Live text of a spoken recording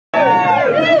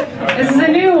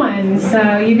sing,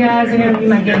 so you guys are going to be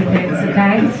my guinea pigs,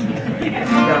 okay?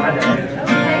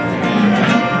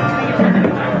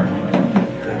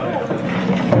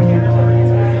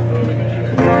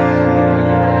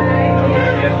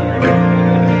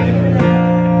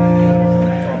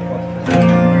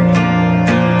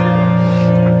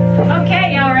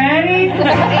 Okay, y'all ready?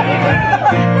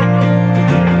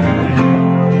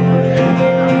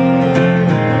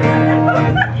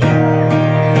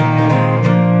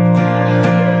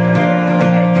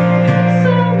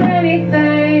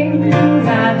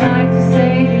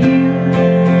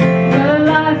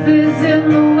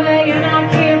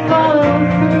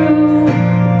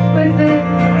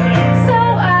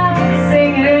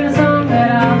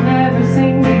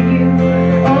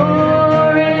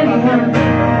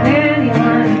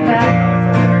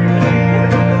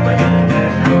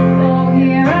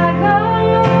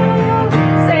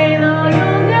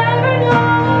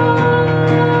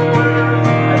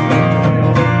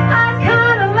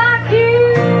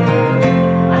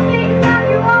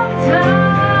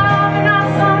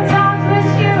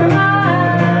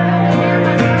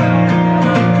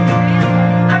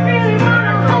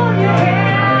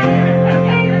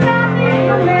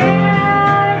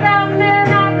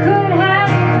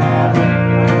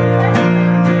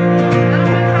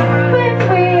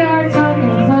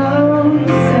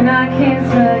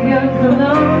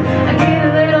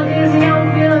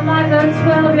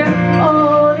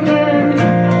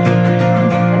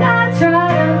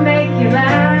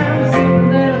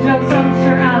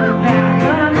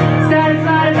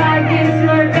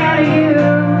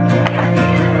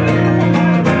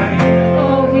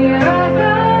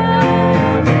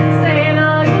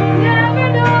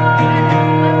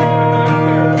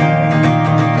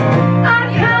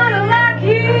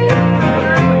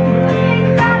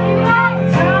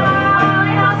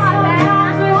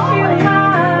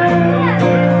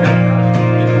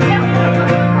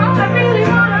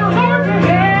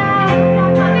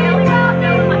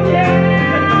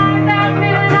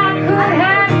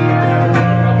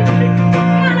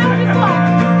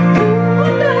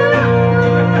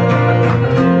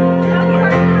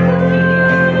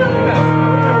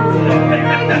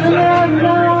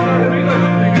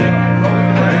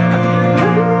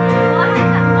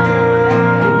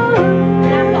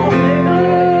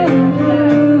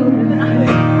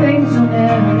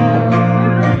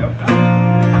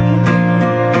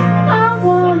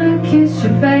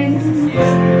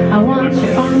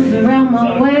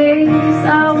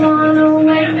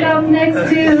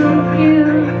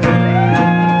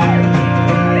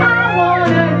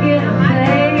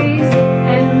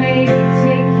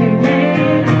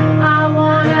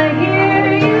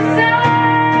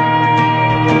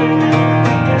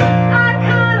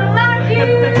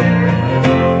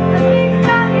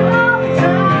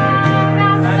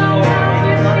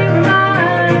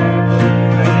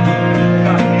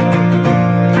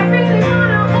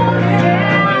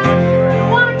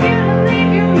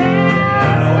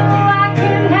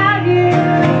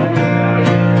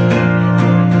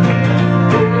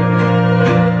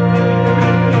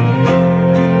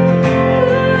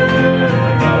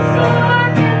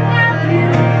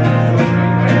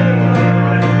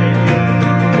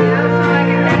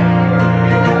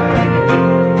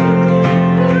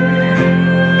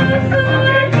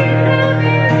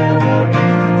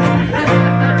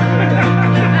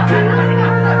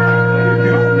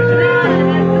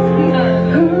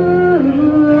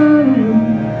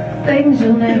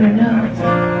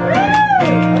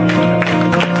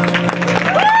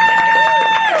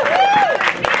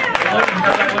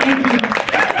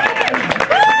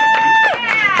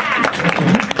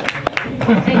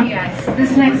 Thank you guys.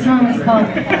 This next song is called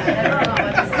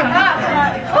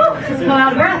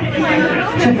Out of Breath,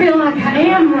 which I feel like I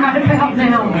am right about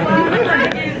now.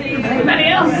 Anybody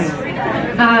else?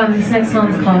 This next song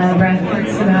is called Out of Breath.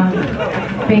 It's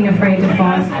about being afraid to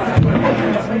fall.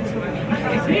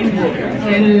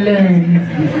 And learn.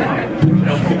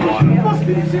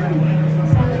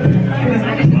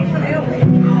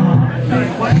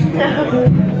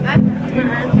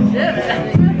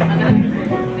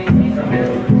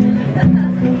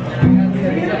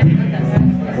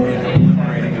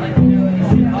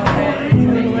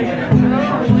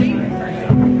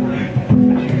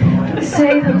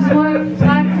 Say those words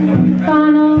I can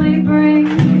finally bring.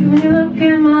 When you look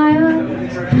in my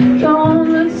eyes, don't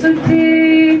look so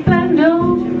deep and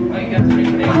don't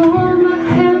hold my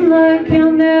hand like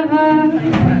you'll never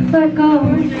let go.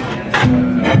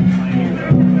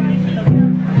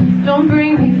 Don't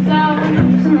bring me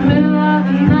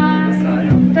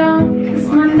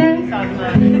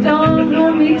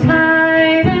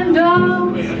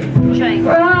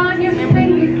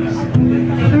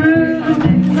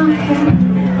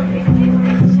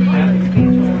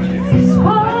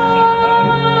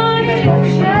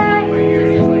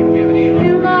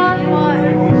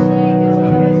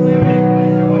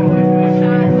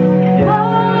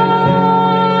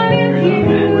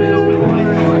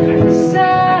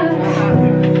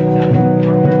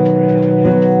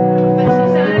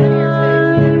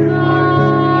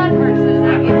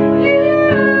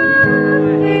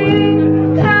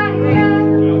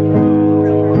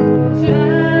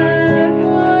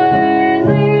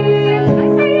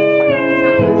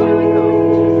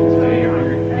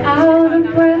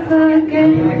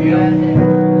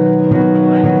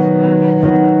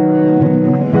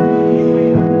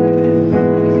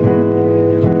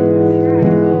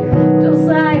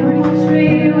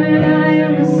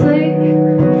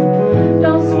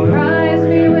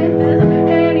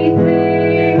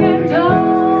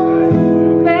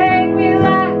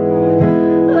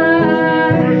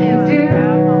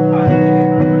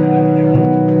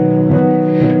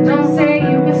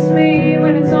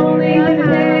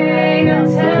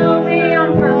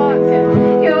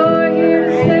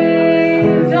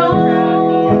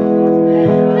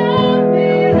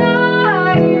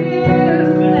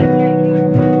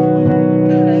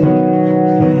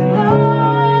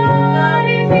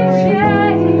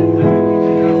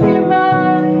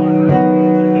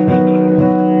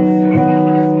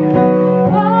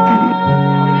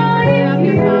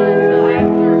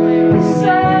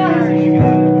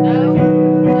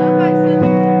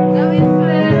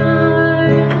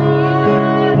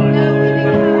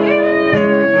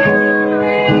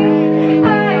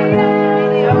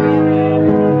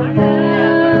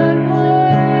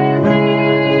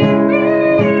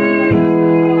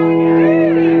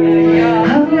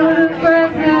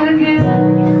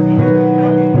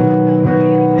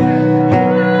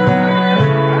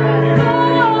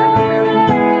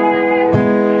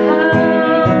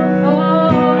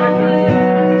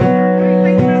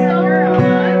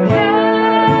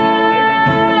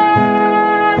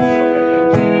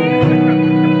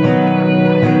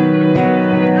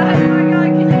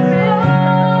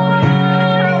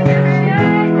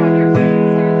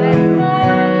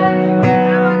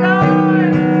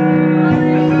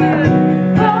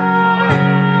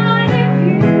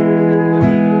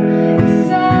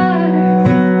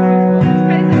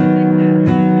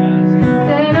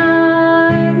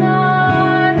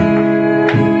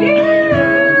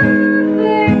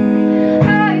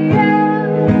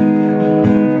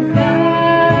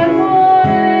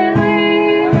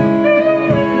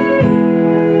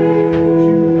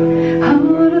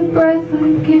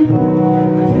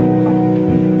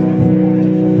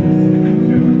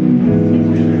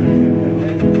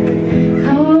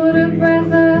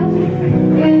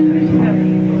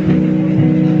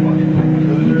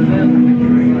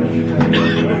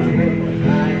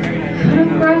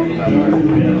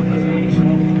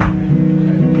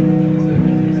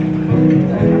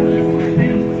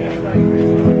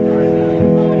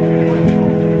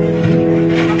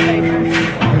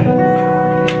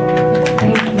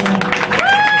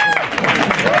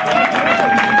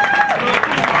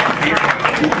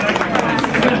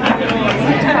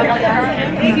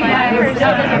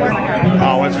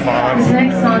This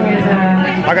next song is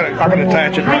I gotta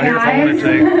attach it right here if I wanted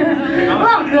to.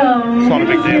 Welcome. It's not a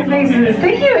big deal.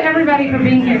 Thank you everybody for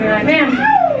being here tonight. Man,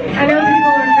 I know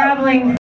people are traveling